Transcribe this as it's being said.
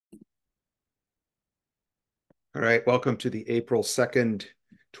All right, welcome to the April 2nd,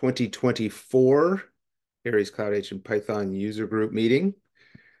 2024 Aries Cloud Agent Python user group meeting.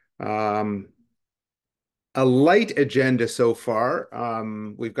 Um, a light agenda so far.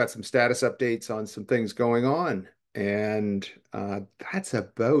 We've got some status updates on some things going on, and that's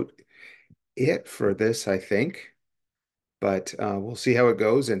about it for this, I think. But we'll see how it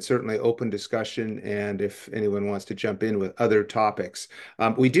goes, and certainly open discussion, and if anyone wants to jump in with other topics.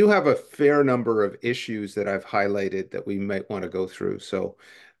 We do have a fair number of issues that I've highlighted that we might want to go through, so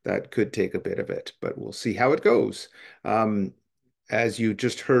that could take a bit of it, but we'll see how it goes. As you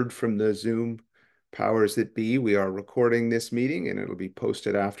just heard from the Zoom powers that be, we are recording this meeting, and it'll be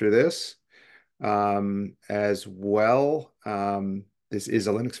posted after this. As well, this is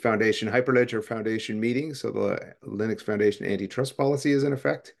a Linux Foundation Hyperledger Foundation meeting, so the Linux Foundation antitrust policy is in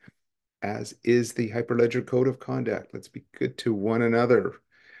effect, as is the Hyperledger Code of Conduct. Let's be good to one another.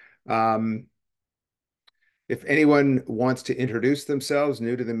 If anyone wants to introduce themselves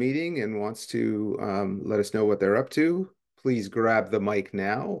new to the meeting and wants to let us know what they're up to, please grab the mic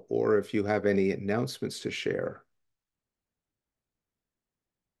now, or if you have any announcements to share.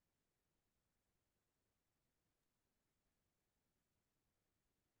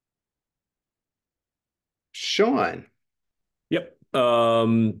 Sean. Yep.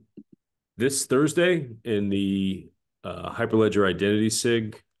 This Thursday in the Hyperledger Identity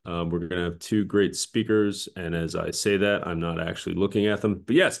SIG, we're going to have two great speakers. And as I say that, I'm not actually looking at them.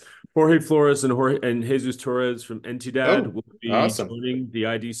 But yes, Jorge Flores and Jesus Torres from Oh, Entidad will be awesome. joining the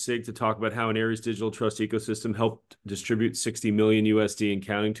ID SIG to talk about how an Aries digital trust ecosystem helped distribute 60 million USD and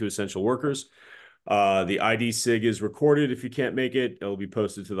counting to essential workers. The ID SIG is recorded. If you can't make it, it'll be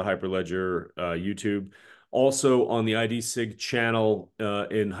posted to the Hyperledger YouTube. Also on the ID SIG channel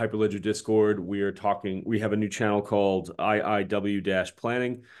in Hyperledger Discord, we have a new channel called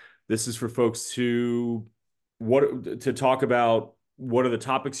IIW-planning. This is for folks to talk about what are the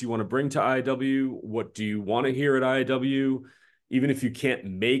topics you want to bring to IIW, what do you want to hear at IIW, even if you can't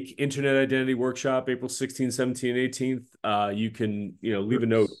make Internet Identity Workshop April 16th, 17th, and 18th, you can leave a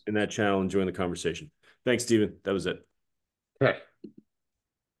note in that channel and join the conversation. Thanks, Stephen. That was it. Okay.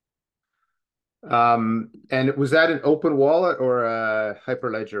 And was that an open wallet or a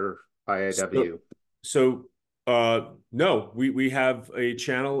Hyperledger IIW? No, we have a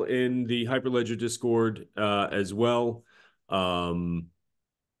channel in the Hyperledger Discord as well. I'm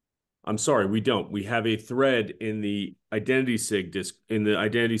sorry, we don't. We have a thread in the Identity SIG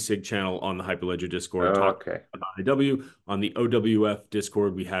channel on the Hyperledger Discord talking Okay. about IW. On the OWF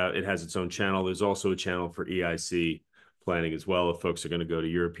Discord, it has its own channel. There's also a channel for EIC planning as well if folks are going to go to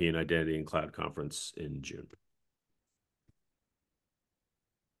European Identity and Cloud Conference in June.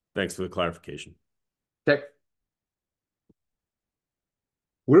 Thanks for the clarification. Okay.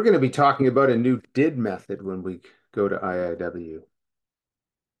 We're going to be talking about a new DID method when we go to IIW.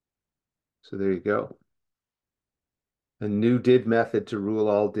 So there you go. A new DID method to rule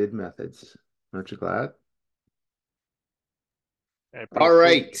all DID methods. Aren't you glad? April All Fool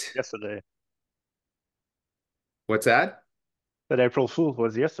right. yesterday. What's that? That April Fool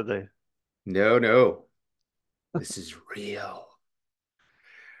was yesterday. No, no. This is real.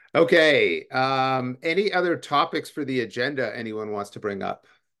 Okay. Any other topics for the agenda anyone wants to bring up?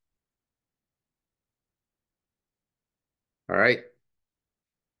 All right.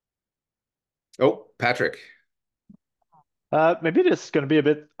 Oh, Patrick. Maybe this is going to be a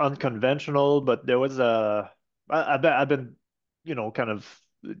bit unconventional, but there was I've been, kind of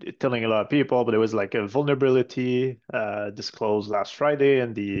telling a lot of people, but there was like a vulnerability disclosed last Friday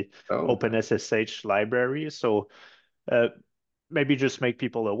in the Oh, OpenSSH library. So uh, maybe just make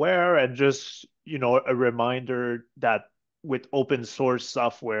people aware and just, a reminder that with open source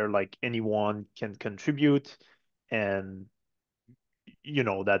software, like anyone can contribute and,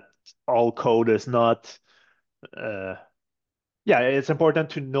 that all code is not uh, yeah, it's important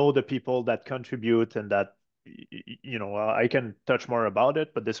to know the people that contribute and that I can touch more about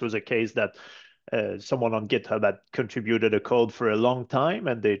it, but this was a case that someone on GitHub had contributed a code for a long time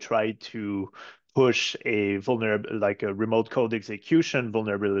and they tried to push a vulnerable like a remote code execution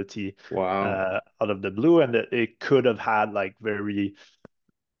vulnerability wow. out of the blue, and it could have had like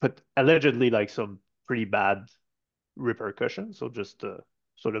but allegedly like some pretty bad repercussions. So just to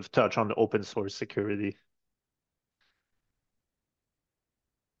sort of touch on the open source security.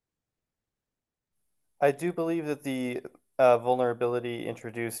 I do believe that the vulnerability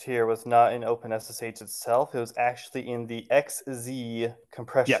introduced here was not in OpenSSH itself. It was actually in the XZ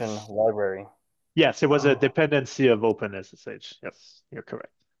compression Yes. library. Yes, it was a Oh. dependency of OpenSSH. Yes, you're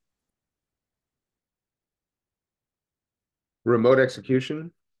correct. Remote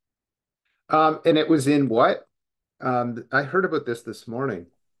execution. And it was in what? I heard about this morning.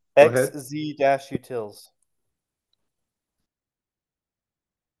 Go ahead. XZ-utils.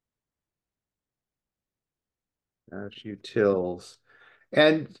 Utils.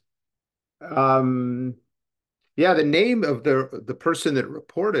 And yeah, the name of the person that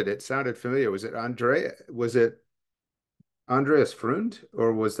reported it sounded familiar. Was it Andreas Frund,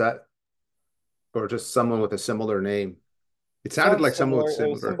 or was that, or just someone with a similar name? It sounded Sounds like someone with similar.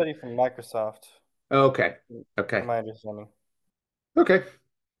 It was similar. somebody from Microsoft, Okay. from Okay. my understanding. Okay.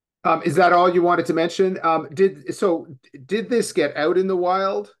 Is that all you wanted to mention? Did this get out in the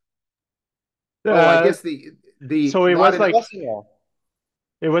wild? Oh, I Uh, guess the so it not was an like Yes and no.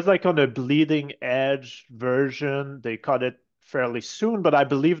 it was like on the bleeding edge version. They cut it fairly soon, but I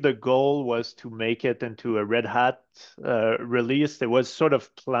believe the goal was to make it into a Red Hat release. It was sort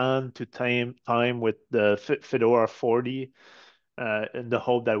of planned to time with the Fedora 40 in the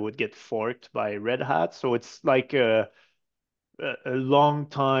hope that it would get forked by Red Hat. So it's like a long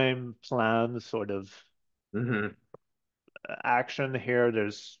time plan sort of Mhm. action here.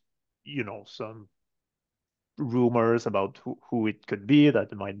 There's, some rumors about who it could be,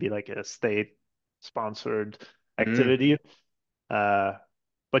 that it might be like a state sponsored Mm, activity. Uh,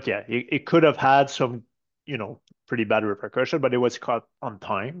 but yeah, it could have had some, pretty bad repercussion, but it was caught on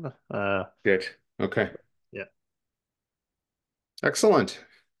time. good. Okay. Yeah. Excellent.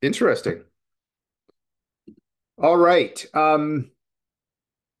 Interesting. All right.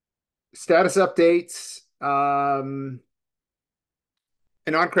 Status updates.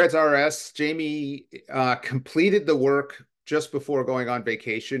 AnonCreds RS, Jamie completed the work just before going on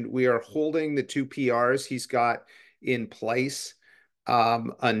vacation. We are holding the two PRs he's got in place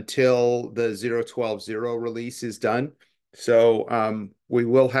until the 0.12.0 release is done. So we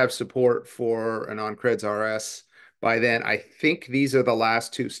will have support for AnonCreds RS by then. I think these are the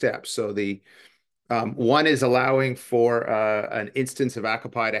last two steps. So the one is allowing for an instance of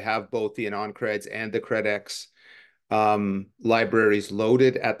ACA-Py to have both the AnonCreds and the CredX libraries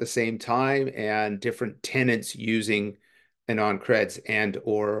loaded at the same time, and different tenants using AnonCreds and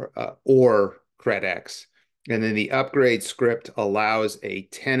or CredX. And then the upgrade script allows a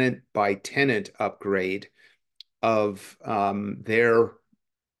tenant by tenant upgrade of their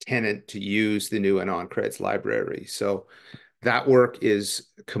tenant to use the new AnonCreds library. So that work is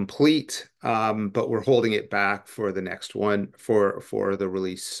complete, but we're holding it back for the next one for the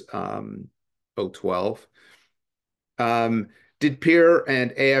release 012. Did Peer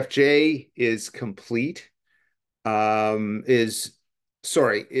and AFJ is complete. Is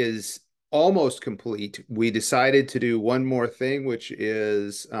almost complete. We decided to do one more thing, which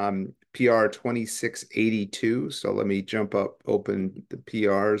is PR 2682. So let me open the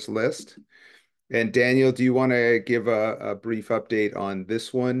PRs list. And Daniel, do you want to give a brief update on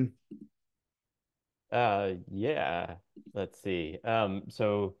this one? Yeah. Let's see.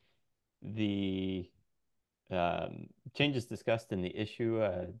 So the changes discussed in the issue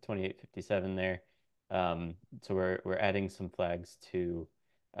 2857 there. So we're adding some flags to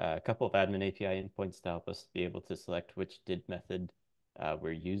a couple of admin API endpoints to help us be able to select which did method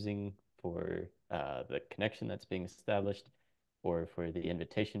we're using for the connection that's being established or for the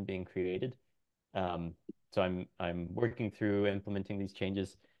invitation being created. So I'm working through implementing these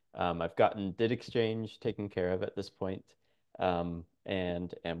changes. I've gotten did exchange taken care of at this point,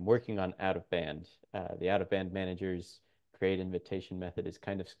 and am working on out of band. The out of band managers create invitation method is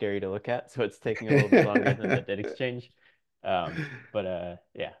kind of scary to look at, so it's taking a little bit longer than the did exchange. But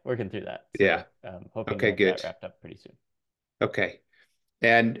yeah, working through that. Yeah. So hoping to Okay, have that good. wrapped up pretty soon. Okay.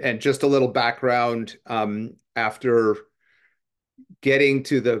 And just a little background, after getting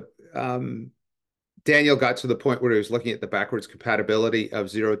to the Daniel got to the point where he was looking at the backwards compatibility of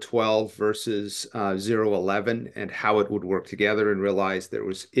 0.12 versus 0.11 and how it would work together, and realized there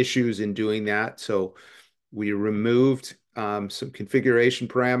was issues in doing that. So we removed some configuration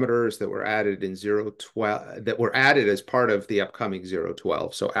parameters that were added in 0.12 that were added as part of the upcoming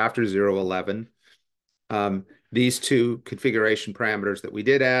 0.12. So after 0.11, these two configuration parameters that we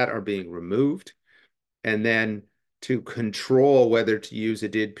did add are being removed. And then to control whether to use a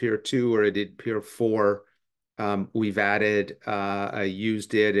did peer 2 or a did peer 4, we've added a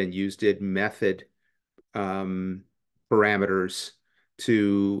useDid and useDid method parameters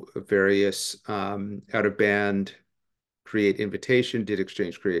to various out of band create invitation, did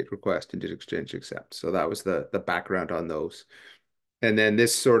exchange create request, and did exchange accept. So that was the background on those. And then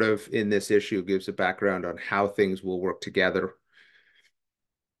this sort of in this issue gives a background on how things will work together.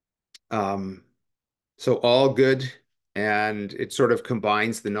 So all good. And it sort of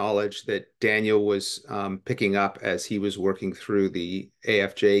combines the knowledge that Daniel was picking up as he was working through the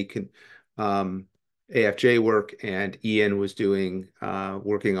AFJ AFJ work, and Ian was doing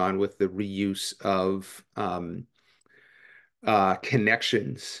working on with the reuse of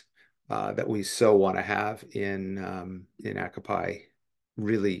connections that we so want to have in ACA-Py.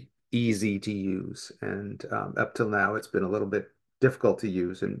 Really easy to use, and up till now it's been a little bit difficult to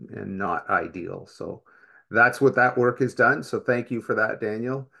use and not ideal. So that's what that work is done. So thank you for that,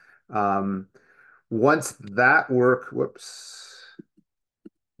 Daniel. Once that work,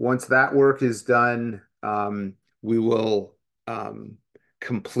 once that work is done, we will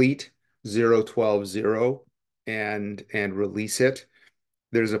complete 0.12.0 and release it.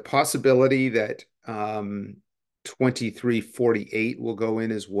 There's a possibility that 2348 will go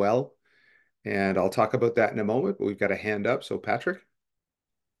in as well. And I'll talk about that in a moment, but we've got a hand up. So Patrick?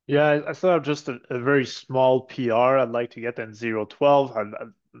 Yeah, I still have just a very small PR I'd like to get in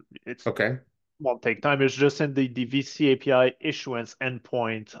 0.12. It's Okay. won't take time. It's just in the VC API issuance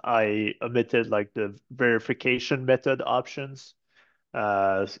endpoint, I omitted like the verification method options.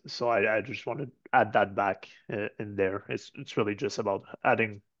 So I just want to add that back in there. It's really just about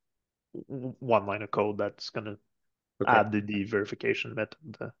adding one line of code that's gonna Okay. add the verification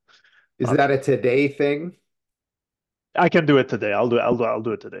method Is that option. a today thing? I can do it today. I'll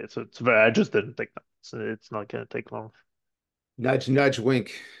do it today. It's very. I just didn't think that. So it's not gonna take long. Nudge, nudge, wink,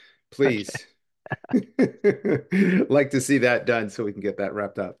 Okay. please. Like to see that done so we can get that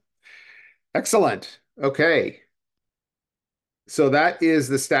wrapped up. Excellent. Okay. So that is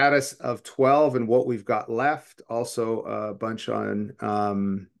the status of 12 and what we've got left. Also a bunch on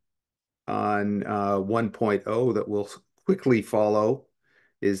 1.0 that will quickly follow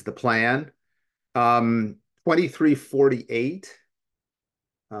is the plan. 2348.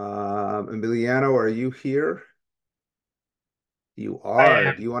 Emiliano, are you here? You I are.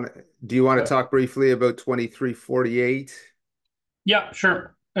 am. Do you want to talk briefly about 2348? Yeah,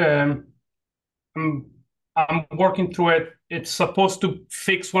 sure. I'm I'm working through it. It's supposed to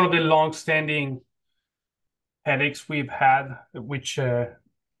fix one of the long-standing headaches we've had, which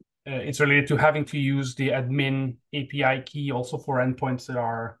it's related to having to use the admin API key also for endpoints that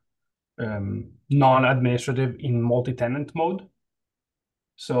are non-administrative in multi-tenant mode. Yeah.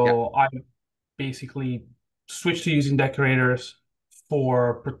 So I basically switched to using decorators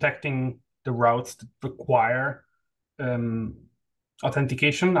for protecting the routes that require um,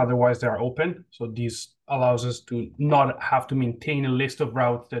 authentication. Otherwise, they are open. So this allows us to not have to maintain a list of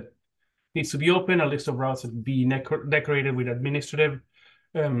routes that needs to be open, a list of routes that be decorated with administrative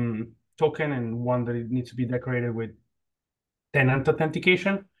token, and one that it needs to be decorated with tenant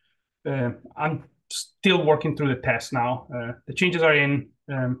authentication. I'm still working through the test now. The changes are in.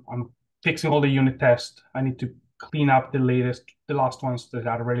 I'm fixing all the unit tests. I need to clean up the last ones that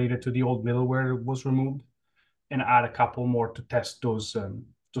are related to the old middleware that was removed, and add a couple more to test those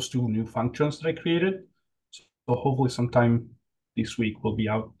two new functions that I created. So hopefully sometime this week we'll be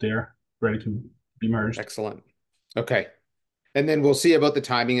out there ready to be merged. Excellent. Okay. And then we'll see about the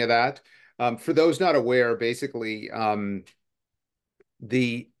timing of that. For those not aware, basically,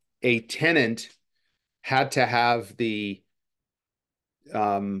 a tenant had to have the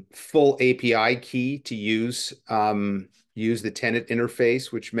full API key to use the tenant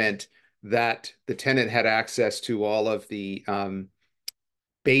interface, which meant that the tenant had access to all of the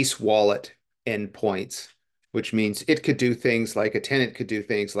base wallet endpoints, which means it could do things like a tenant could do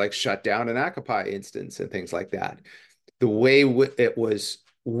things like shut down an ACA-Py instance and things like that. The way it was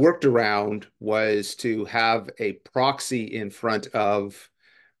worked around was to have a proxy in front of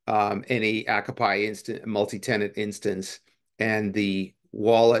any ACA-Py multi-tenant instance, and the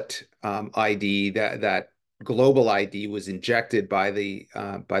wallet ID, that global ID, was injected by the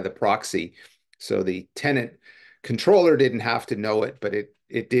proxy. So the tenant controller didn't have to know it, but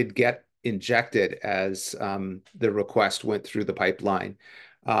it did get injected as the request went through the pipeline.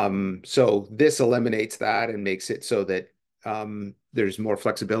 So this eliminates that and makes it so that there's more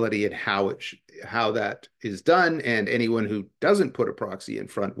flexibility in how that is done, and anyone who doesn't put a proxy in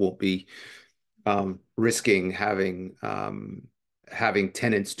front won't be risking having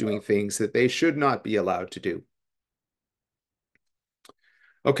tenants doing things that they should not be allowed to do.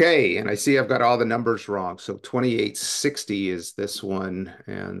 Okay, and I see I've got all the numbers wrong. So 2860 is this one,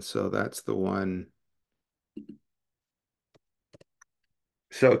 and so that's the one.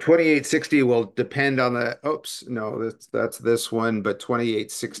 So 2860 will depend on the, oops, no, that's this one, but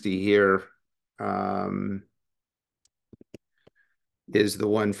 2860 here is the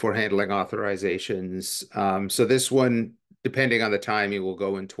one for handling authorizations. So this one, depending on the timing, will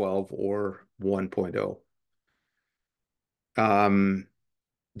go in 12 or 1.0.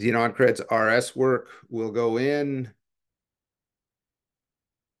 The AnonCreds RS work will go in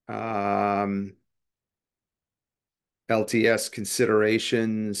LTS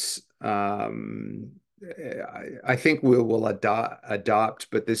considerations. I think we will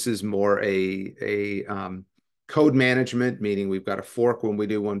adopt, but this is more a code management, meaning we've got a fork when we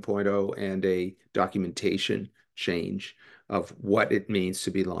do 1.0 and a documentation change of what it means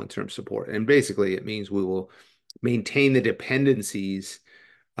to be long-term support. And basically, it means we will maintain the dependencies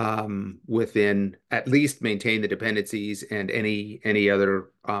within, at least maintain the dependencies and any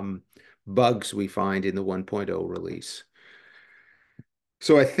other bugs we find in the 1.0 release.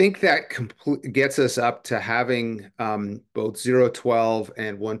 So I think that gets us up to having both 0.12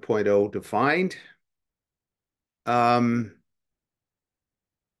 and 1.0 defined,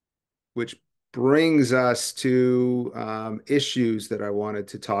 which brings us to issues that I wanted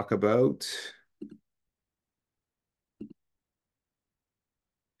to talk about.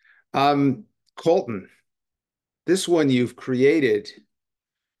 Colton, this one you've created.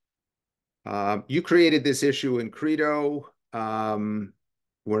 You created this issue in Credo.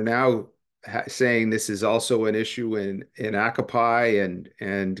 We're now saying this is also an issue in ACA-Py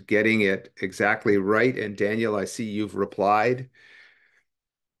and getting it exactly right. And Daniel, I see you've replied.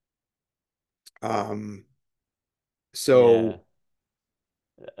 So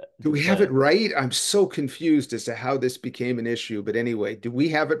do we have it right? I'm so confused as to how this became an issue. But anyway, do we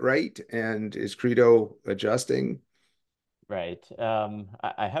have it right? And is Credo adjusting? Right.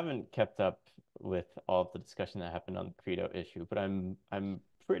 I haven't kept up with all of the discussion that happened on the Credo issue, but I'm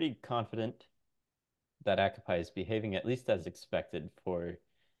pretty confident that ACA-Py is behaving at least as expected for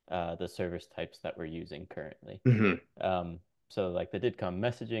the service types that we're using currently. So like the DIDCOM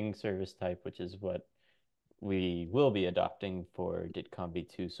messaging service type, which is what we will be adopting for DIDCOM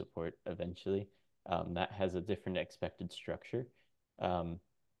v2 support eventually, that has a different expected structure.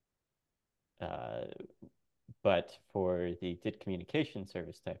 But for the DID communication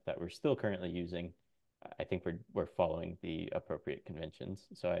service type that we're still currently using, I think we're following the appropriate conventions.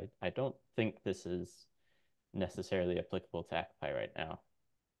 So I don't think this is necessarily applicable to ACA-Py right now.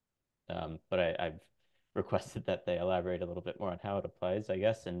 But I've requested that they elaborate a little bit more on how it applies, I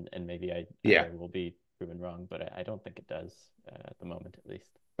guess, and maybe I will be proven wrong, but I don't think it does at the moment, at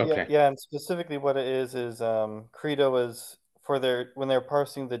least. Okay. Yeah, and specifically what it is Credo is for when they're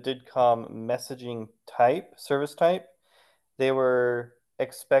parsing the DIDCOM messaging type, service type, they were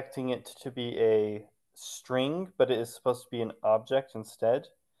expecting it to be a string, but it is supposed to be an object instead.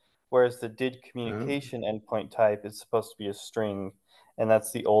 Whereas the DID communication endpoint type is supposed to be a string, and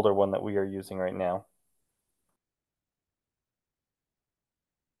that's the older one that we are using right now.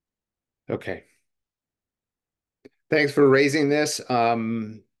 Okay. Thanks for raising this.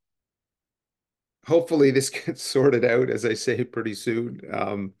 Hopefully this gets sorted out, as I say, pretty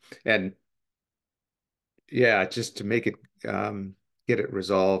soon. And yeah, just to make it get it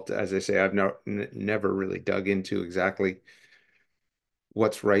resolved. As I say, I've never really dug into exactly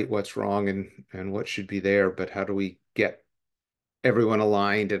what's right, what's wrong, and what should be there. But how do we get everyone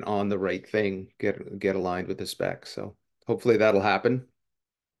aligned and on the right thing, get aligned with the spec? So hopefully that'll happen.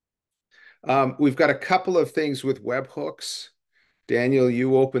 We've got a couple of things with webhooks. Daniel,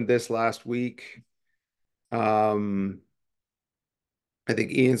 you opened this last week. I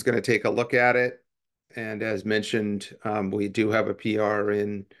think Ian's going to take a look at it. And as mentioned, we do have a PR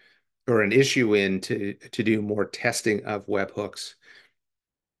in, or an issue in to do more testing of webhooks.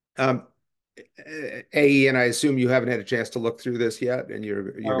 Ian, I assume you haven't had a chance to look through this yet, and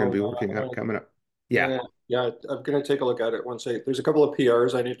you're going to be working on coming up. Yeah. Yeah, I'm going to take a look at it once there's a couple of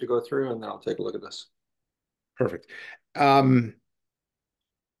PRs I need to go through, and then I'll take a look at this. Perfect.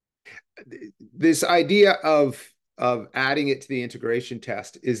 This idea of adding it to the integration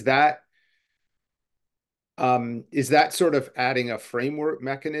test, is that sort of adding a framework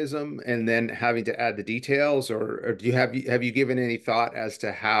mechanism and then having to add the details, or do have you given any thought as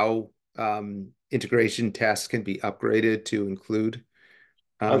to how integration tests can be upgraded to include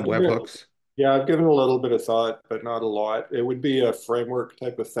webhooks? Yeah, I've given a little bit of thought, but not a lot. It would be a framework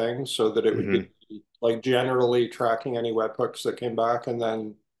type of thing, so that it would be like generally tracking any webhooks that came back, and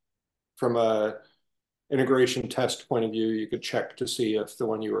then from a integration test point of view, you could check to see if the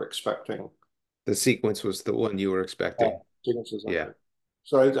one you were expecting, the sequence was the one you were expecting. Yeah.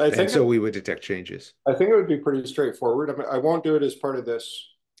 So I think so we would detect changes. I think it would be pretty straightforward. I mean, I won't do it as part of this.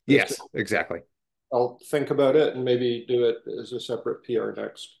 Yes, exactly. I'll think about it and maybe do it as a separate PR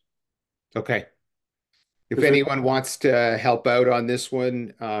next. Okay. If anyone wants to help out on this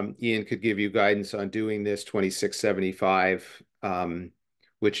one, Ian could give you guidance on doing this 2675,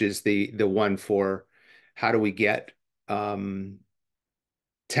 which is the one for how do we get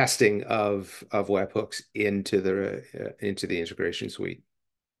testing of webhooks into the integration suite.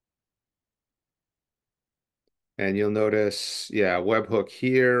 And you'll notice, yeah, webhook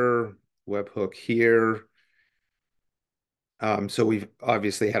here, webhook here. So we've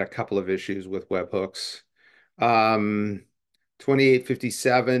obviously had a couple of issues with webhooks.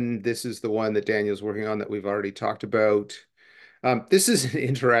 2857, this is the one that Daniel's working on that we've already talked about. This is an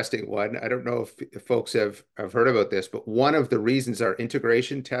interesting one. I don't know if folks have heard about this, but one of the reasons our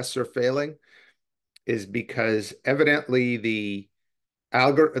integration tests are failing is because evidently the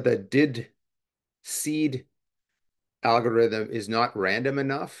did seed algorithm is not random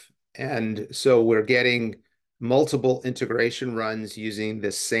enough. And so we're getting multiple integration runs using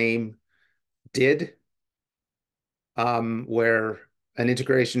the same did, where an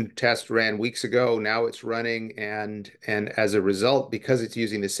integration test ran weeks ago, now it's running, and as a result, because it's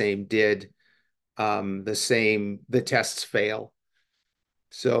using the same did, the tests fail.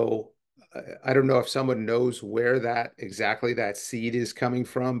 So I don't know if someone knows where exactly that seed is coming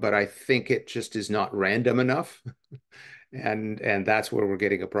from, but I think it just is not random enough. And that's where we're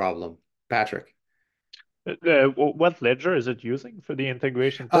getting a problem. Patrick. What ledger is it using for the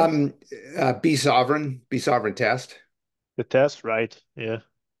integration test? Be sovereign test. The test, right? Yeah.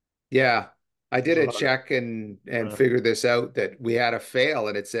 Yeah. I did There's a a lot of check and figured this out, that we had a fail,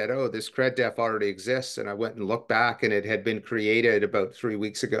 and it said, oh, this cred def already exists. And I went and looked back, and it had been created about 3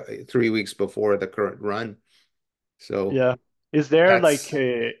 weeks ago, 3 weeks before the current run. So yeah. Is there like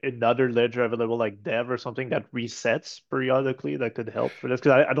that's another ledger available, like dev or something that resets periodically that could help for this?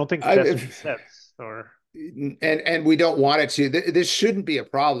 Because I don't think the I test resets or and we don't want it to. This shouldn't be a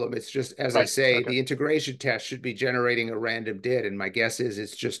problem. It's just, as I right. say, Okay. the integration test should be generating a random did, and my guess is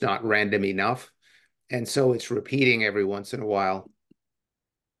it's just not random enough. And so it's repeating every once in a while.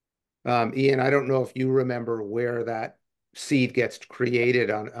 Ian, I don't know if you remember where that seed gets created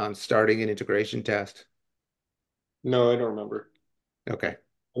on starting an integration test. No, I don't remember. Okay.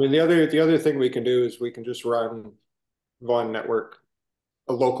 I mean, the other thing we can do is we can just run Vaughn network,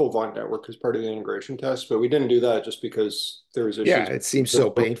 a local Vaughn network as part of the integration test, but we didn't do that just because there was Yeah, issues. it seems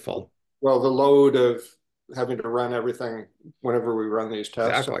so painful. Well, the load of having to run everything whenever we run these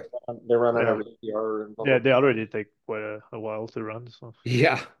tests, Exactly. they run on Yeah. every PR and blah, Yeah, blah, they blah. already take quite a while to run. So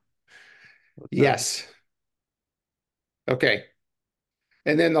Yeah. but, Yes. Okay.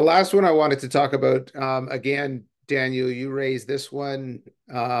 And then the last one I wanted to talk about, again, Daniel, you raised this one.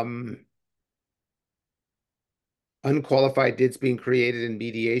 Unqualified DIDs being created in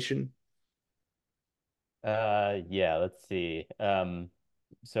mediation. Yeah, let's see.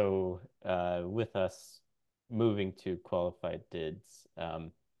 So with us moving to qualified DIDs,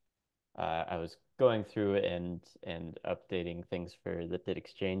 I was going through and updating things for the DID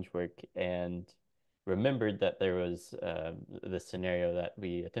exchange work, and remembered that there was the scenario that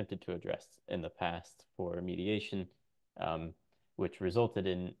we attempted to address in the past for mediation, which resulted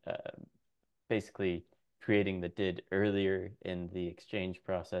in basically creating the DID earlier in the exchange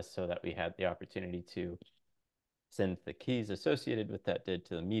process so that we had the opportunity to send the keys associated with that DID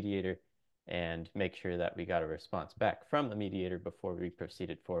to the mediator and make sure that we got a response back from the mediator before we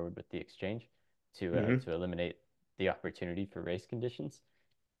proceeded forward with the exchange to eliminate the opportunity for race conditions.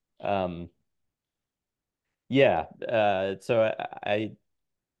 Yeah, so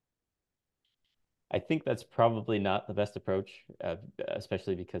I think that's probably not the best approach,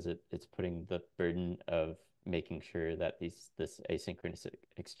 especially because it's putting the burden of making sure that this asynchronous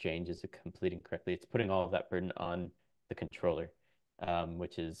exchange is completing correctly. It's putting all of that burden on the controller,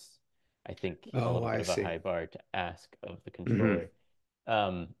 which is, I think, a little bit of a high bar to ask of the controller.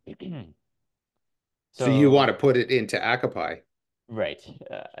 Um, So you want to so put it into ACA-Py. right,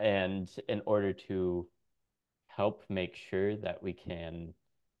 and in order to help make sure that we can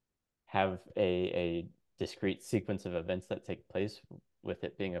have a discrete sequence of events that take place with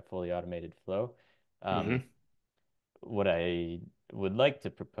it being a fully automated flow. What I would like to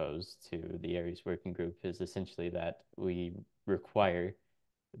propose to the Aries working group is essentially that we require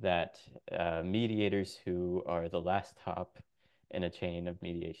that mediators who are the last hop in a chain of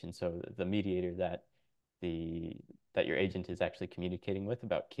mediation, so the mediator that your agent is actually communicating with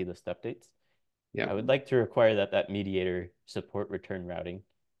about keyless updates. Yeah. I would like to require that that mediator support return routing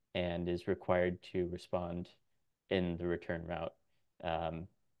and is required to respond in the return route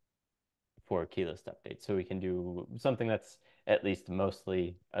for keyless updates. So we can do something that's at least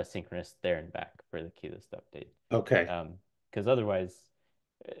mostly asynchronous there and back for the keyless update. Okay. Because otherwise,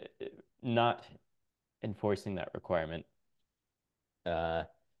 not enforcing that requirement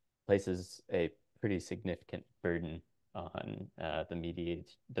places a pretty significant burden on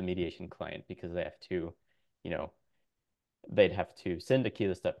the mediation client, because they have to, they'd have to send a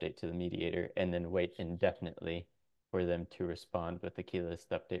keyless update to the mediator and then wait indefinitely for them to respond with a keyless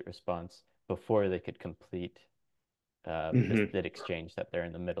update response before they could complete this bid exchange that they're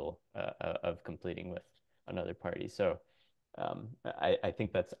in the middle of completing with another party. So I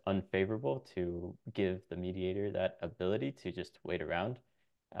think that's unfavorable to give the mediator that ability to just wait around.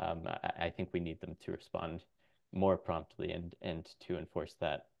 I think we need them to respond more promptly and to enforce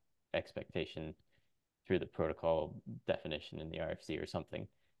that expectation through the protocol definition in the RFC or something.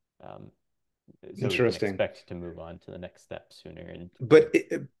 So we can expect to move on to the next step sooner. And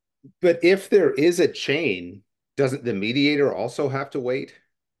but if there is a chain, doesn't the mediator also have to wait?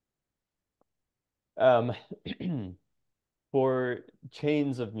 For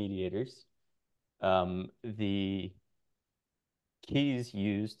chains of mediators, the keys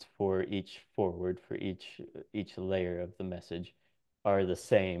used for each forward for each layer of the message are the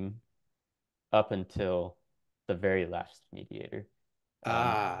same up until the very last mediator.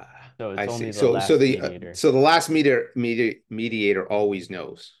 So it's only the last mediator. So the last mediator always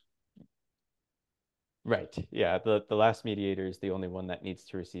knows. Right. Yeah. The last mediator is the only one that needs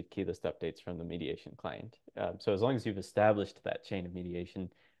to receive key list updates from the mediation client. So as long as you've established that chain of mediation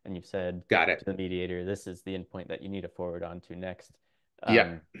and you've said to the mediator, this is the endpoint that you need to forward on to next,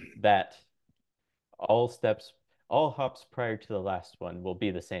 that all hops prior to the last one will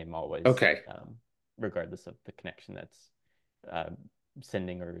be the same always. Okay. Regardless of the connection that's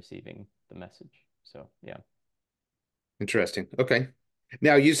sending or receiving the message. So, yeah. Interesting. Okay.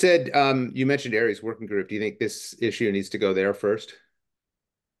 Now you said you mentioned Aries working group. Do you think this issue needs to go there first?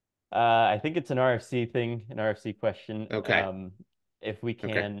 I think it's an RFC thing, an RFC question. Okay. If we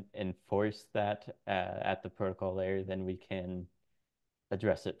can enforce that at the protocol layer, then we can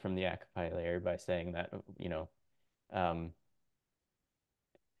address it from the ACA-Py layer by saying that,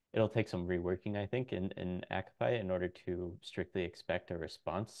 it'll take some reworking, I think, in ACA-Py in order to strictly expect a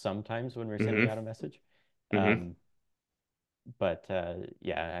response sometimes when we're sending out a message. But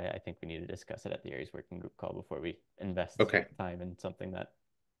yeah, I think we need to discuss it at the Aries working group call before we invest time in something that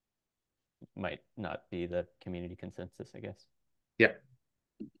might not be the community consensus, I guess. Yeah,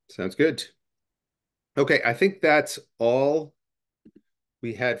 sounds good. Okay, I think that's all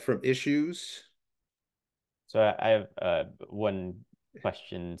we had from issues. So I have one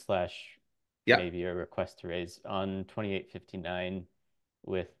question / maybe a request to raise on 2859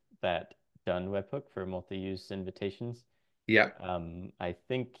 with that done webhook for multi-use invitations. Yeah. I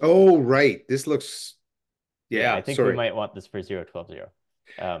think. Oh, right. This looks. Yeah. I think we might want this for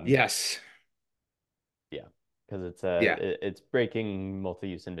 0.12.0. Yes. Yeah, because it's breaking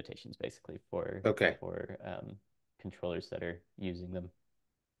multi-use invitations basically for controllers that are using them.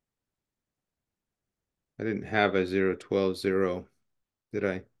 I didn't have a 0.12.0, did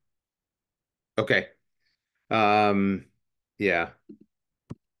I? Okay. Yeah.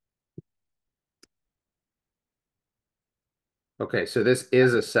 Okay, so this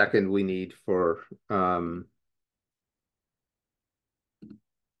is a second we need for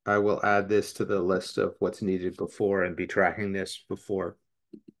I will add this to the list of what's needed before and be tracking this before.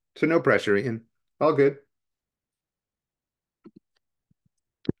 So no pressure, Ian. All good.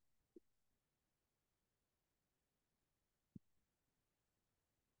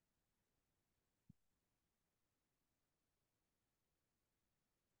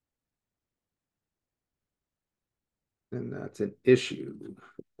 And that's an issue.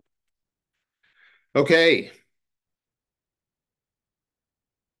 Okay.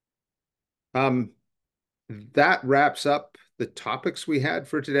 That wraps up the topics we had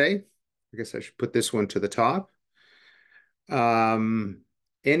for today. I guess I should put this one to the top. Anyone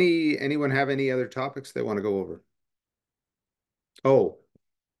have any other topics they want to go over? Oh,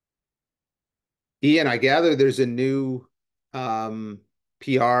 Ian, I gather there's a new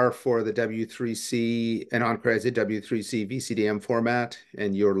PR for the W3C and AnonCreds W3C VCDM format,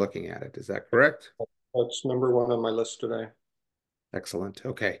 and you're looking at it. Is that correct? That's number one on my list today. Excellent.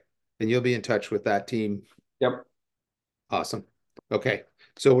 Okay. And you'll be in touch with that team. Yep. Awesome. Okay.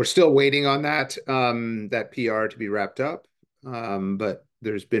 So we're still waiting on that that PR to be wrapped up. But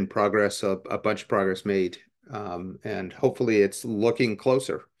there's been progress, a bunch of progress made. And hopefully it's looking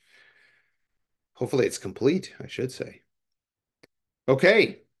closer. Hopefully it's complete, I should say.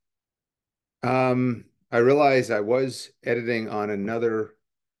 Okay. I realized I was editing on another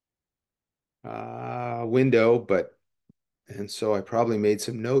window, and so I probably made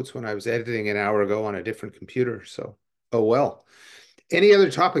some notes when I was editing an hour ago on a different computer. So, oh well. Any other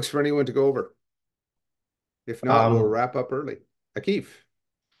topics for anyone to go over? If not, we'll wrap up early. Akif.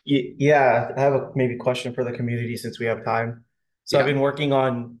 Yeah, I have a maybe question for the community since we have time. So I've been working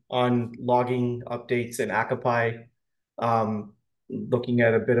on logging updates in ACA-Py, looking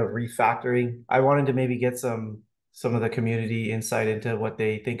at a bit of refactoring. I wanted to maybe get some of the community insight into what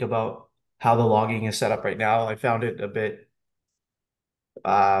they think about how the logging is set up right now. I found it a bit,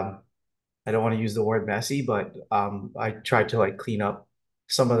 I don't want to use the word messy, but I tried to like clean up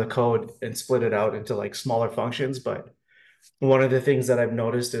some of the code and split it out into like smaller functions. But one of the things that I've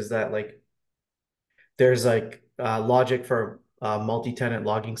noticed is that like there's like logic for multi-tenant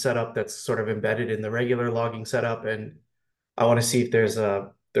logging setup that's sort of embedded in the regular logging setup, and I want to see if there's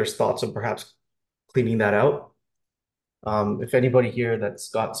thoughts on perhaps cleaning that out. If anybody here that's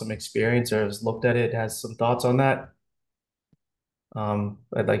got some experience or has looked at it has some thoughts on that,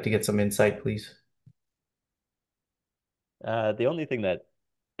 I'd like to get some insight, please. The only thing that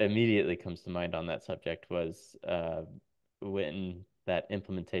immediately comes to mind on that subject was when that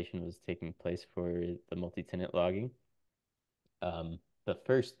implementation was taking place for the multi-tenant logging. The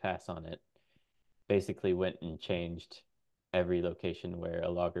first pass on it basically went and changed every location where a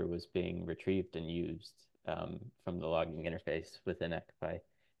logger was being retrieved and used from the logging interface within ACA-Py.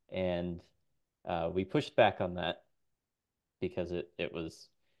 And we pushed back on that because it was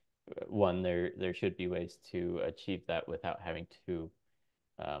one, there should be ways to achieve that without having to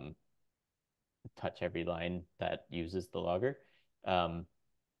touch every line that uses the logger. But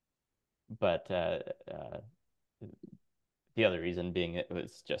the other reason being it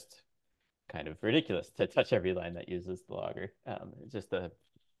was just kind of ridiculous to touch every line that uses the logger. Just a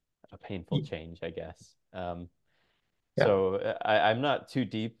painful change, I guess. Yeah. So I'm not too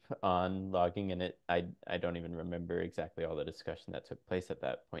deep on logging, and I don't even remember exactly all the discussion that took place at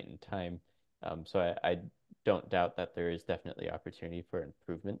that point in time. So I don't doubt that there is definitely opportunity for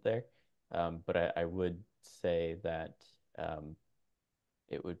improvement there. But I would say that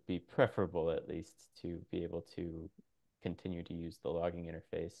it would be preferable at least to be able to continue to use the logging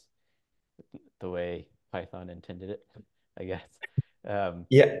interface the way Python intended it, I guess.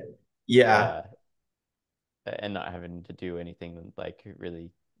 Yeah. Yeah. And not having to do anything like really,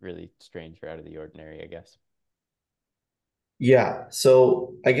 really strange or out of the ordinary, I guess. Yeah.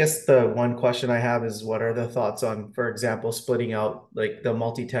 So I guess the one question I have is what are the thoughts on, for example, splitting out like the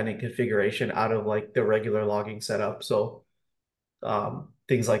multi-tenant configuration out of like the regular logging setup? So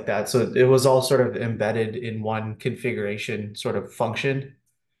things like that. So it was all sort of embedded in one configuration sort of function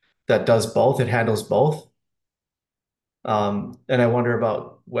that does both. It handles both. And I wonder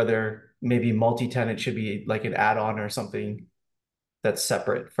about whether maybe multi-tenant should be like an add-on or something that's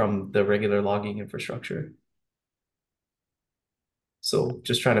separate from the regular logging infrastructure. So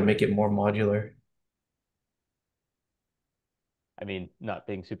just trying to make it more modular. I mean, not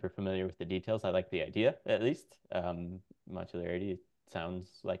being super familiar with the details, I like the idea at least. Modularity sounds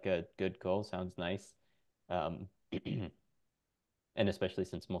like a good goal, sounds nice. And especially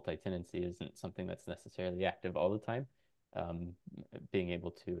since multi-tenancy isn't something that's necessarily active all the time, being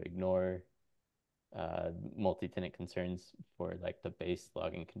able to ignore multi-tenant concerns for like the base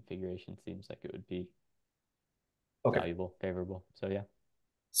logging configuration seems like it would be valuable, favorable. So yeah.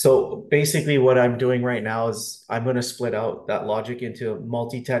 So basically what I'm doing right now is I'm going to split out that logic into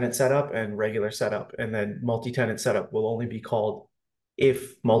multi-tenant setup and regular setup. And then multi-tenant setup will only be called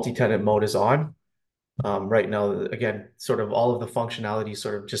if multi-tenant mode is on. Right now, again, sort of all of the functionality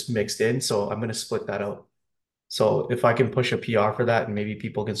sort of just mixed in. So I'm going to split that out. So if I can push a PR for that and maybe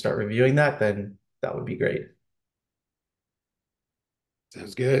people can start reviewing that, then that would be great.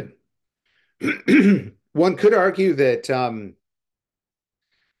 Sounds good. One could argue that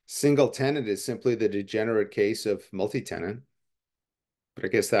single tenant is simply the degenerate case of multi-tenant, but I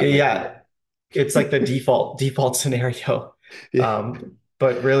guess that Yeah, it's like the default scenario. Yeah.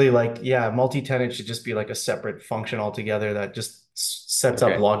 But really like, yeah, multi-tenant should just be like a separate function altogether that just sets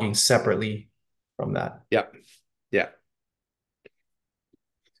up logging separately from that. Yep. Yeah.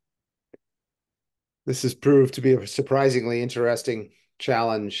 This has proved to be a surprisingly interesting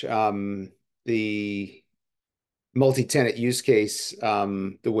challenge. The multi-tenant use case,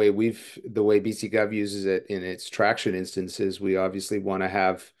 the way BC Gov uses it in its traction instances, we obviously want to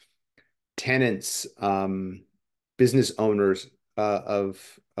have tenants, business owners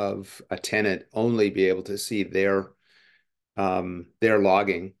of a tenant only be able to see their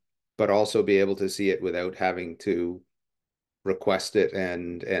logging, but also be able to see it without having to request it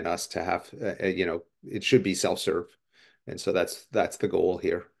and us to have it should be self-serve, and so that's the goal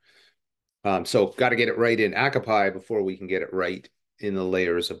here. So got to get it right in ACA-Py before we can get it right in the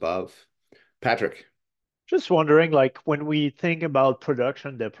layers above. Patrick. Just wondering, like when we think about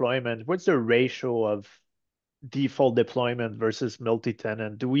production deployment, what's the ratio of default deployment versus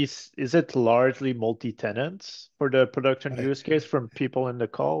multi-tenant? Is it largely multi-tenants for the production use case from people in the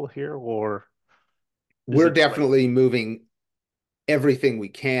call here, or we're definitely moving everything we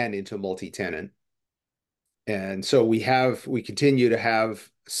can into multi-tenant. And so we continue to have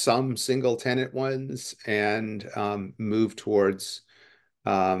some single tenant ones and move towards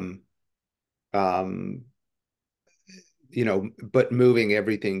um, but moving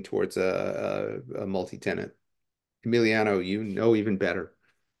everything towards a multi-tenant. Emiliano, you know even better.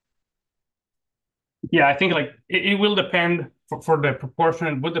 Yeah, I think like it will depend for the proportion.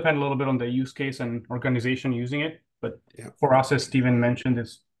 It would depend a little bit on the use case and organization using it. But for us, as Steven mentioned,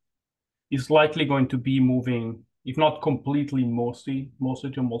 is likely going to be moving, if not completely, mostly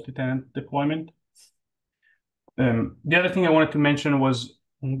to multi-tenant deployment. The other thing I wanted to mention was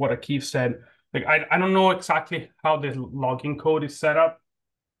what Akeem said. Like I don't know exactly how the logging code is set up,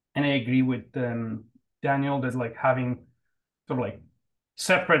 and I agree with Daniel that like having sort of like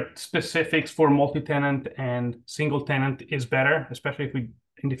separate specifics for multi-tenant and single tenant is better, especially if we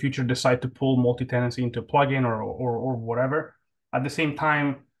in the future decide to pull multi-tenancy into a plugin or whatever. At the same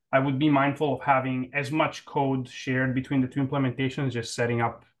time, I would be mindful of having as much code shared between the two implementations, just setting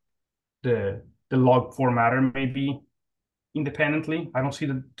up the log formatter maybe independently. I don't see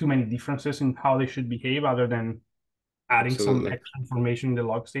too many differences in how they should behave other than adding some extra information in the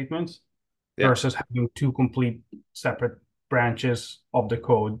log statements versus having two complete separate branches of the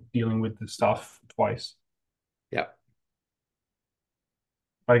code dealing with the stuff twice. Yeah.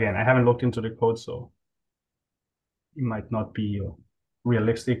 But again, I haven't looked into the code, so it might not be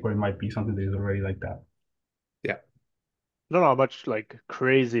realistic, or it might be something that is already like that. Yeah. I don't know how much like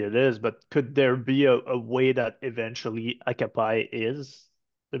crazy it is, but could there be a way that eventually ACA-Py is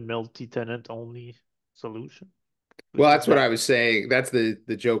the multi-tenant only solution? Well, that's what I was saying. That's the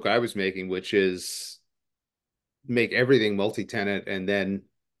joke I was making, which is make everything multi-tenant, and then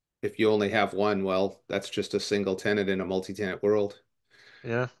if you only have one, well, that's just a single tenant in a multi-tenant world.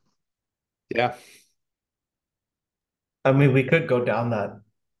 Yeah. Yeah. I mean, we could go down that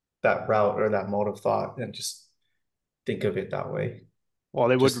route or that mode of thought and just think of it that way. Well,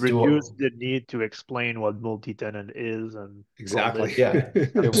 it would Just do reduce the need to explain what multi-tenant is and exactly. Yeah.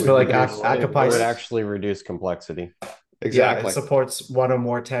 It Just would feel like reduce, it ACA-Py would actually reduce complexity. Yeah, Exactly. it supports one or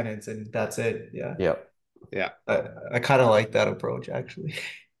more tenants, and that's it. Yeah. Yep. Yeah. I kind of like that approach, actually.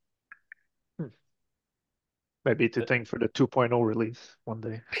 maybe to think for the 2.0 release one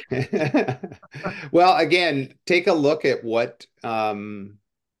day. Well, again, take a look at what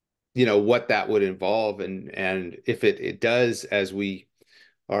what that would involve, and if it does, as we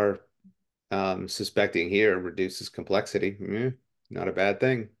are suspecting here, reduces complexity, not a bad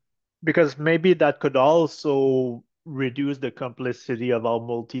thing. Because maybe that could also reduce the complexity of how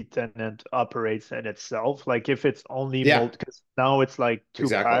multi-tenant operates in itself. Like if it's only multi, because now it's like two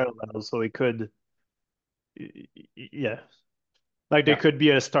parallel, so it could, yeah. Like there could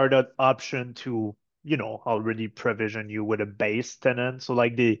be a startup option to, already provision you with a base tenant. So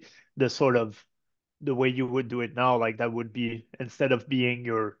like the sort of the way you would do it now, like that would be instead of being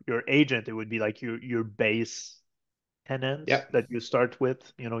your agent, it would be like your base tenant that you start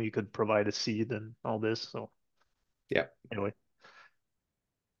with. You could provide a seed and all this. So anyway.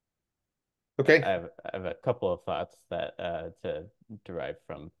 Okay. I have a couple of thoughts that to derive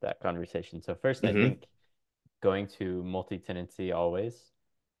from that conversation. So first, I think going to multi-tenancy always.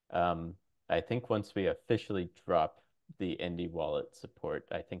 I think once we officially drop the ND wallet support,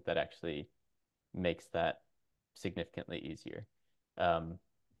 I think that actually makes that significantly easier.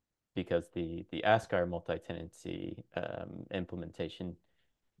 Because the ASCAR multi-tenancy implementation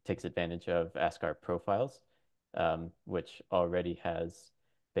takes advantage of ASCAR profiles, which already has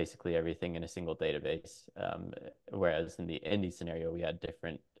basically everything in a single database. Whereas in the ND scenario, we had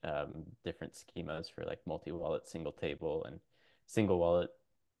different schemas for like multi-wallet, single table, and single wallet,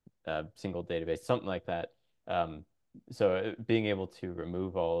 single database, something like that. So being able to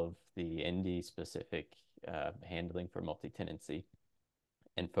remove all of the ND specific handling for multi-tenancy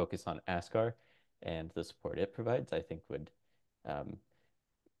and focus on ASCAR and the support it provides, I think would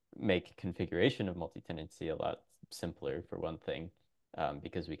make configuration of multi-tenancy a lot simpler for one thing,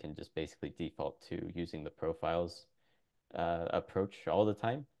 because we can just basically default to using the profiles approach all the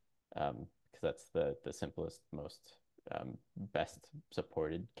time, because that's the simplest, most best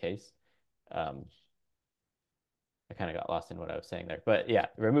supported case. I kind of got lost in what I was saying there, but yeah,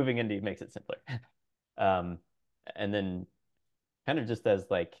 removing ND makes it simpler. And then kind of just as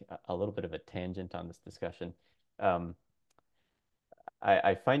like a little bit of a tangent on this discussion,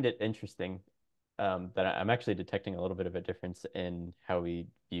 I find it interesting that I'm actually detecting a little bit of a difference in how we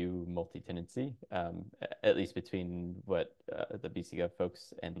view multi-tenancy, at least between what the BCGov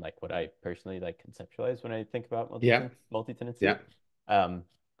folks and like what I personally like conceptualize when I think about multi-tenancy. Yeah.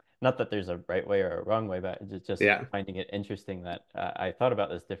 Not that there's a right way or a wrong way, but just finding it interesting that I thought about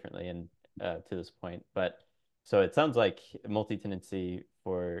this differently and to this point. But So it sounds like multi-tenancy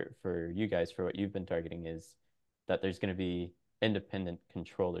for you guys, for what you've been targeting, is that there's going to be independent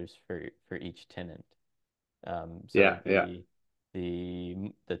controllers for each tenant. So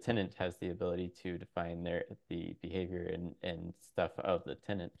the tenant has the ability to define the behavior and stuff of the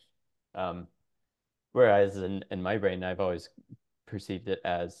tenant. Whereas in my brain, I've always perceived it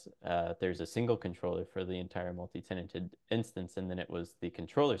as there's a single controller for the entire multi-tenanted instance, and then it was the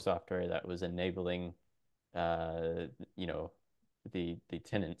controller software that was enabling you know, the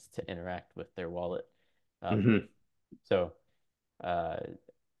tenants to interact with their wallet. So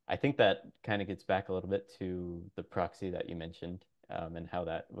I think that kind of gets back a little bit to the proxy that you mentioned, and how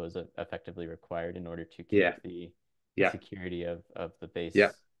that was effectively required in order to keep the security of the base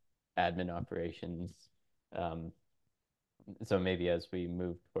admin operations. So maybe as we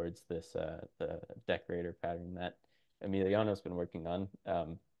move towards this the decorator pattern that Emiliano's been working on,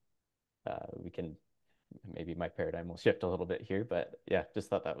 we can, maybe my paradigm will shift a little bit here, but yeah, just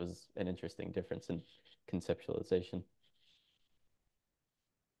thought that was an interesting difference in conceptualization.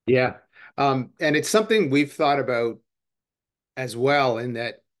 Yeah. And it's something we've thought about as well, in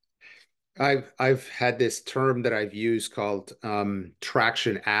that I've had this term that I've used called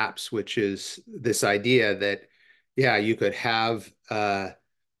traction apps, which is this idea that, yeah, you could have a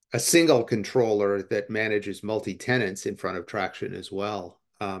single controller that manages multi-tenants in front of traction as well.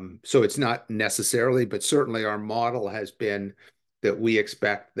 So it's not necessarily, but certainly our model has been that we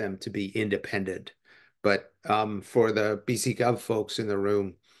expect them to be independent. But for the BC Gov folks in the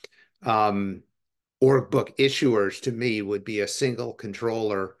room, org book issuers to me would be a single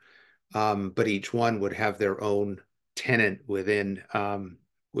controller, but each one would have their own tenant within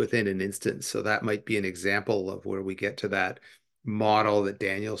an instance. So that might be an example of where we get to that model that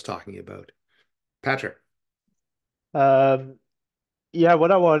Daniel's talking about. Patrick. Yeah,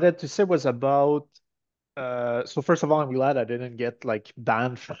 what I wanted to say was about so first of all, I'm glad I didn't get like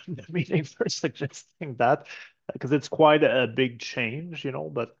banned from the meeting for suggesting that, because it's quite a big change,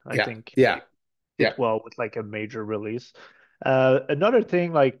 but I think fit well with like a major release. Another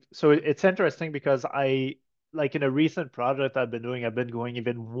thing, like, so it's interesting because like in a recent project I've been doing, I've been going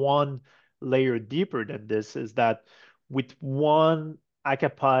even one layer deeper than this, is that with one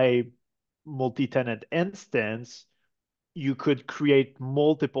ACA-Py multi-tenant instance, you could create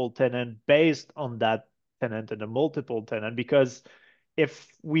multiple tenant based on that tenant and a multiple tenant. Because if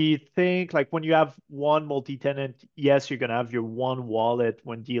we think like when you have one multi-tenant, yes, you're going to have your one wallet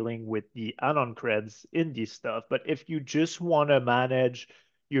when dealing with the AnonCreds indie stuff. But if you just want to manage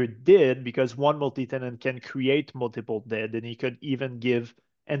your DID, because one multi-tenant can create multiple DID, and you could even give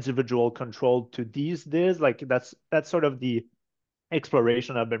individual control to these DIDs, like that's sort of the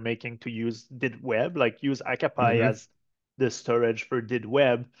exploration I've been making to use DID web, like use ACA-Py as the storage for DID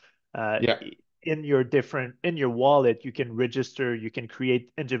web. In your wallet, you can register, you can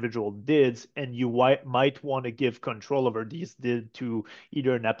create individual DIDs, and you might want to give control over these DID to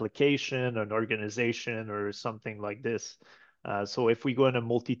either an application, an organization, or something like this. So if we go in a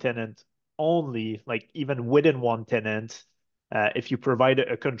multi-tenant only, like even within one tenant, if you provide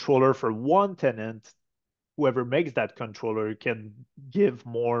a controller for one tenant, whoever makes that controller can give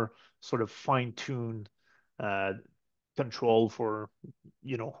more sort of fine-tuned control for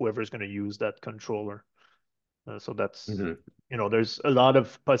whoever's going to use that controller. So that's there's a lot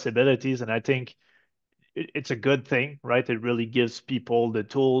of possibilities, and I think it's a good thing, right? It really gives people the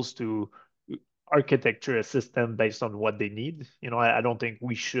tools to architecture a system based on what they need. I don't think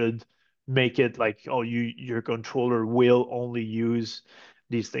we should make it like, oh, your controller will only use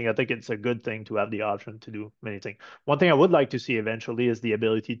these things. I think it's a good thing to have the option to do many things. One thing I would like to see eventually is the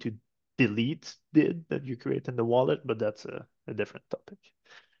ability to delete DID that you create in the wallet, but that's a different topic.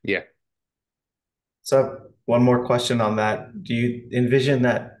 Yeah. So one more question on that. Do you envision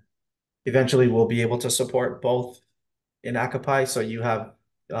that eventually we'll be able to support both in ACA-Py? So you have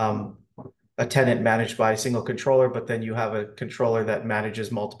a tenant managed by a single controller, but then you have a controller that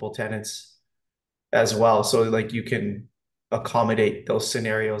manages multiple tenants as well. So like you can accommodate those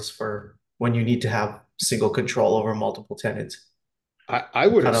scenarios for when you need to have single control over multiple tenants. I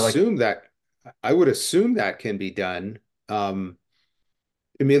would assume that can be done.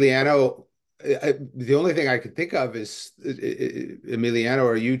 Emiliano, the only thing I could think of is, Emiliano,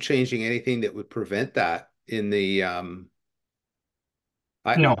 are you changing anything that would prevent that in the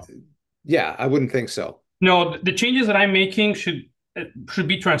No. Yeah, I wouldn't think so. No, the changes that I'm making should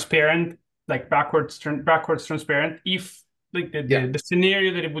be transparent, like backwards transparent. If like the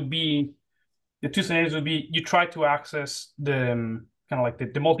scenario that it would be, the two scenarios would be, you try to access the kind of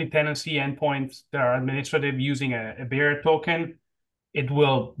like the multi-tenancy endpoints that are administrative using a bearer token. it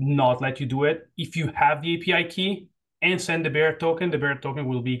will not let you do it. If you have the API key and send the bearer token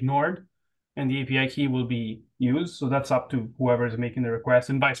will be ignored and the API key will be used. So that's up to whoever is making the request,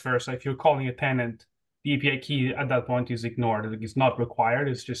 and vice versa. If you're calling a tenant, the API key at that point is ignored. It's not required.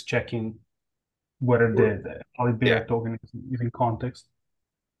 It's just checking whether the valid bearer token is in context.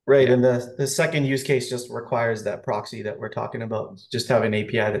 Right, and the second use case just requires that proxy that we're talking about. Just have an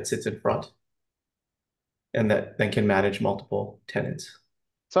API that sits in front and that then can manage multiple tenants.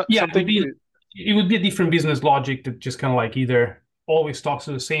 So, Yeah, something it would be a different business logic that just kind of like either always talks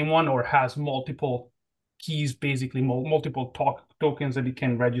to the same one or has multiple keys, basically multiple tokens that it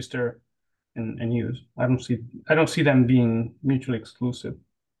can register and use. I don't see them being mutually exclusive.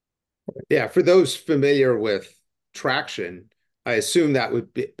 Yeah, for those familiar with traction, I assume that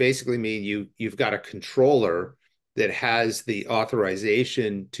would basically mean you've got a controller that has the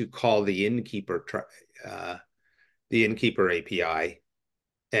authorization to call the innkeeper API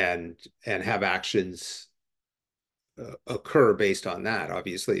and have actions occur based on that.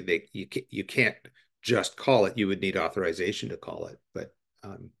 Obviously, you can't just call it. You would need authorization to call it, but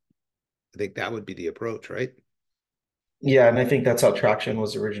I think that would be the approach, right? Yeah, and I think that's how traction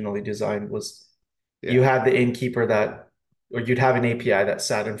was originally designed, was you had the innkeeper that, or you'd have an API that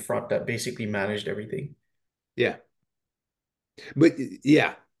sat in front that basically managed everything. Yeah. But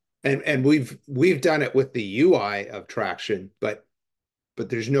yeah, and we've done it with the UI of traction, but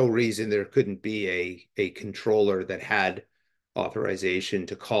there's no reason there couldn't be a controller that had authorization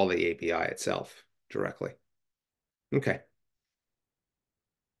to call the API itself directly. Okay.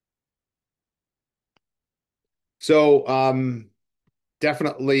 So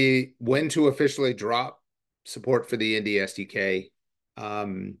definitely when to officially drop support for the Indy SDK.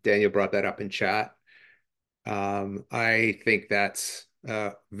 Daniel brought that up in chat. I think that's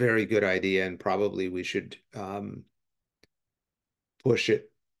a very good idea, and probably we should push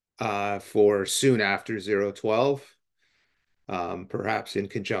it for soon after 0.12, perhaps in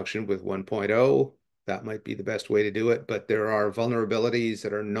conjunction with 1.0. That might be the best way to do it, but there are vulnerabilities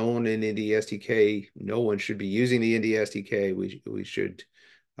that are known in Indy SDK. No one should be using the Indy SDK. We should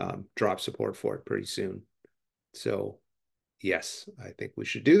drop support for it pretty soon. So yes, I think we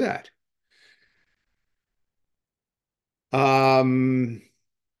should do that. I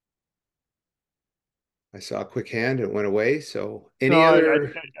saw a quick hand and it went away. So any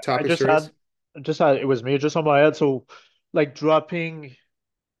other I topics just to raise? it was me just on my head. So like dropping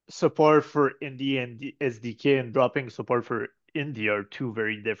support for Indie and SDK and dropping support for Indie are two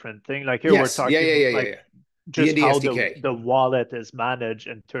very different things. Like here we're Yes. Yeah. talking like The just Indy how SDK. the wallet is managed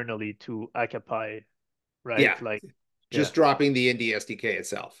internally to ACA-Py, right? Yeah. Like Just dropping the Indy SDK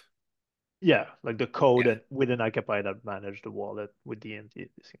itself. yeah, like the code Yeah. and within ACA-Py that manage the wallet with the Indie.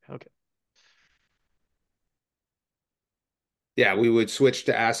 Okay. Yeah, we would switch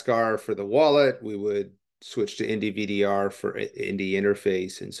to Ascar for the wallet. We would switch to Indy VDR for Indy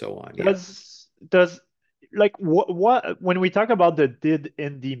interface and so on. Yeah. Does like what when we talk about the did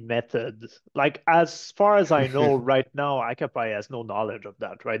indie method, like as far as I know right now, ACA-Py has no knowledge of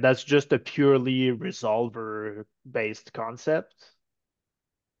that, right? That's just a purely resolver based concept.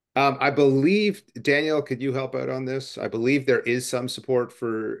 I believe, Daniel, could you help out on this? I believe there is some support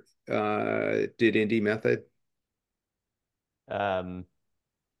for did Indy method. Um,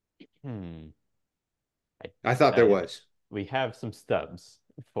 hmm. I thought there was. We have some stubs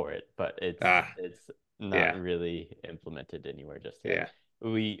for it, but it's not really implemented anywhere just yet. Yeah.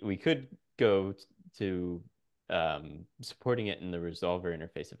 We could go to supporting it in the resolver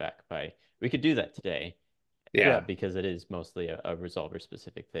interface of ACA-Py. We could do that today. Yeah. Because it is mostly a resolver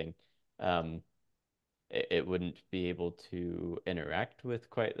specific thing. It wouldn't be able to interact with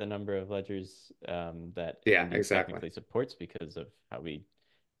quite the number of ledgers that Indy technically supports because of how we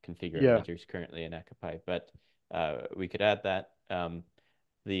configure our ledgers currently in ACA-Py. But we could add that.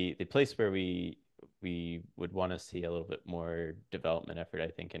 The place where we would want to see a little bit more development effort, I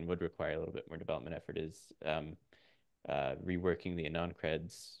think, and would require a little bit more development effort is reworking the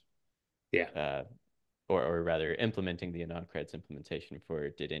AnonCreds. Yeah. Or rather implementing the AnonCreds implementation for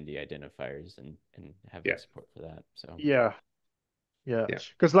did Indy identifiers and having support for that. So yeah.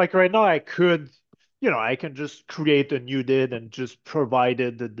 Because like right now I could, I can just create a new did and just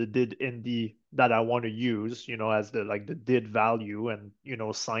provided the did Indy that I want to use, as the did value and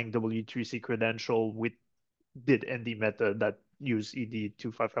sign W3C credential with did Indy method that use ED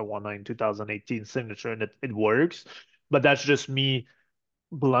 25519 2018 signature, and it works. But that's just me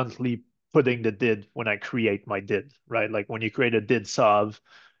bluntly putting the did when I create my did, right? Like when you create a did sub,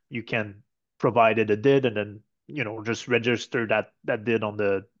 you can provide it a did and then, just register that did on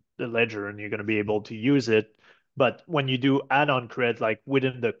the ledger and you're going to be able to use it. But when you do AnonCreds, like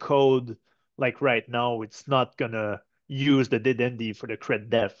within the code, like right now, it's not gonna use the did-nd for the cred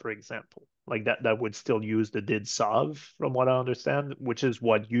def, for example. Like that would still use the did solve, from what I understand, which is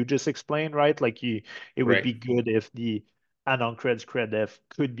what you just explained, right? Like it would Right. be good if the AnonCreds cred def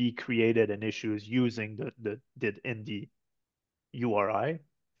could be created in issues using the did-nd URI.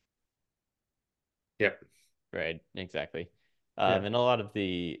 Yep. Right, exactly. Yeah. And a lot of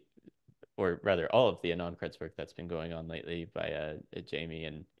the, or rather all of the AnonCreds work that's been going on lately by Jamie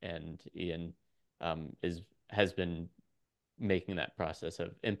and Ian has been making that process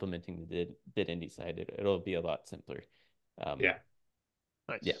of implementing the did-nd side. It'll be a lot simpler. Yeah.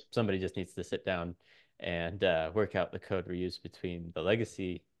 Nice. Yeah, somebody just needs to sit down and work out the code reuse between the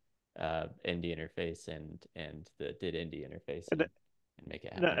legacy ND interface and the did-nd interface and make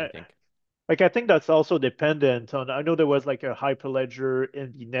it happen, I think. Like, I think that's also dependent on, I know there was like a hyperledger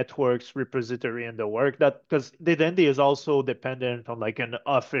in the networks repository in the work, that because did-nd is also dependent on like an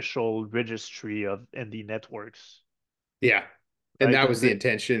official registry of ND networks. Yeah. And Right? that was the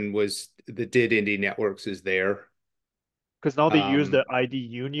intention, was the did-nd networks is there. Because now they use the ID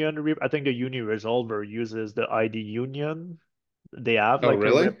union. I think the uni resolver uses the ID union. They have Oh, like a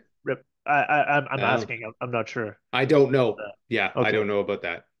really? rep. I'm Oh. asking. I'm not sure. I don't know. Yeah, I Okay. don't know about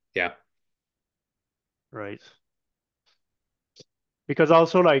that. Yeah. Right. Because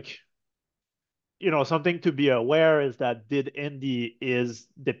also, like, something to be aware is that did-nd is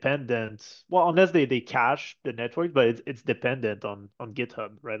dependent. Well, unless they cache the network, but it's dependent on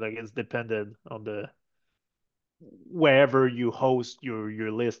GitHub, right? Like, it's dependent on the wherever you host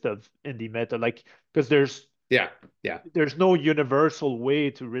your list of ND meta. Like, because Yeah. there's no universal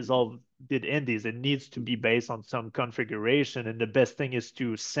way to resolve did-nds. It needs to be based on some configuration, and the best thing is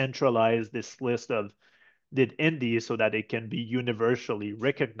to centralize this list of did-nd so that it can be universally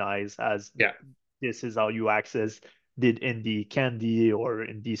recognized as Yeah. this is how you access did-nd candy or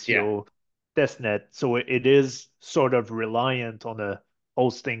in Yeah. DCO testnet. So it is sort of reliant on a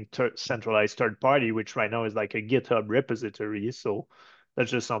hosting centralized third party, which right now is like a GitHub repository. So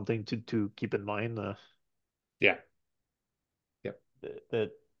that's just something to keep in mind. Yeah. Yep.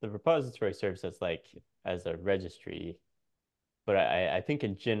 The repository serves as a registry, but I think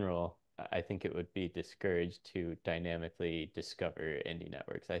in general, I think it would be discouraged to dynamically discover ND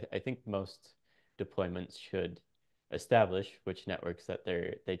networks. I think most deployments should establish which networks that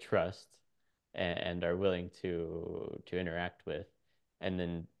they trust and are willing to interact with, and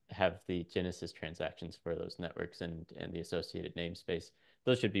then have the Genesis transactions for those networks and the associated namespace.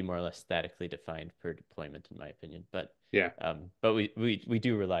 Those should be more or less statically defined per deployment, in my opinion. But Yeah. but we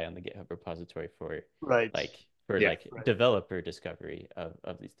do rely on the GitHub repository for Right. developer discovery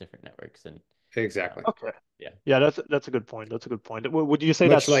of these different networks. And Exactly. Okay. Yeah. Yeah, that's a good point. That's a good point. Would you say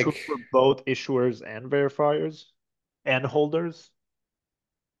Much that's true like, for both issuers and verifiers and holders?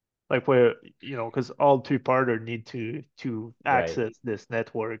 Like, where, because all two-parter need to Right. access this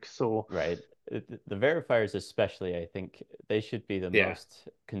network. So Right. The verifiers especially, I think they should be the yeah, most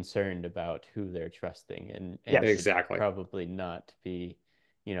concerned about who they're trusting and Yes. should exactly. probably not be,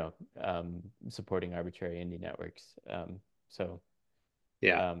 supporting arbitrary ND networks. So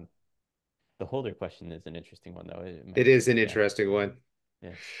Yeah. the holder question is an interesting one, though. It is an interesting one.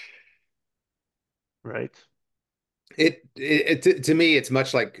 Yeah. right. To me, it's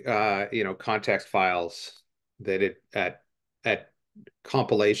much like context files that at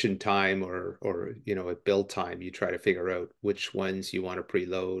compilation time or at build time, you try to figure out which ones you want to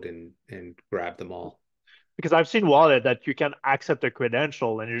preload and grab them all. Because I've seen wallet that you can accept a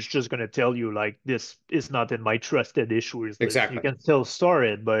credential and it's just going to tell you like, this is not in my trusted issuers list. Exactly. You can still store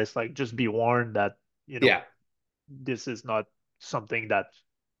it, but it's like, just be warned that Yeah. this is not something that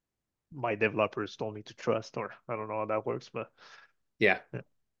my developers told me to trust, or I don't know how that works, but Yeah.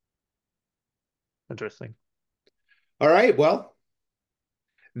 Interesting. All right. Well,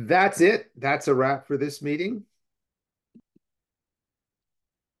 that's it. That's a wrap for this meeting.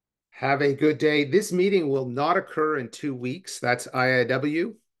 Have a good day. This meeting will not occur in 2 weeks. That's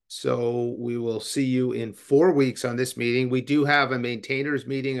IIW. So we will see you in 4 weeks on this meeting. We do have a maintainers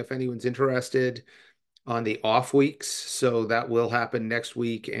meeting if anyone's interested on the off weeks. So that will happen next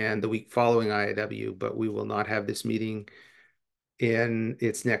week and the week following IIW, but we will not have this meeting in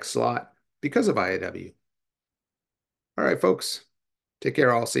its next slot because of IIW. All right, folks. Take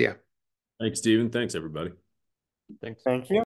care. I'll see you. Thanks, Steven. Thanks, everybody. Thanks. Thank you.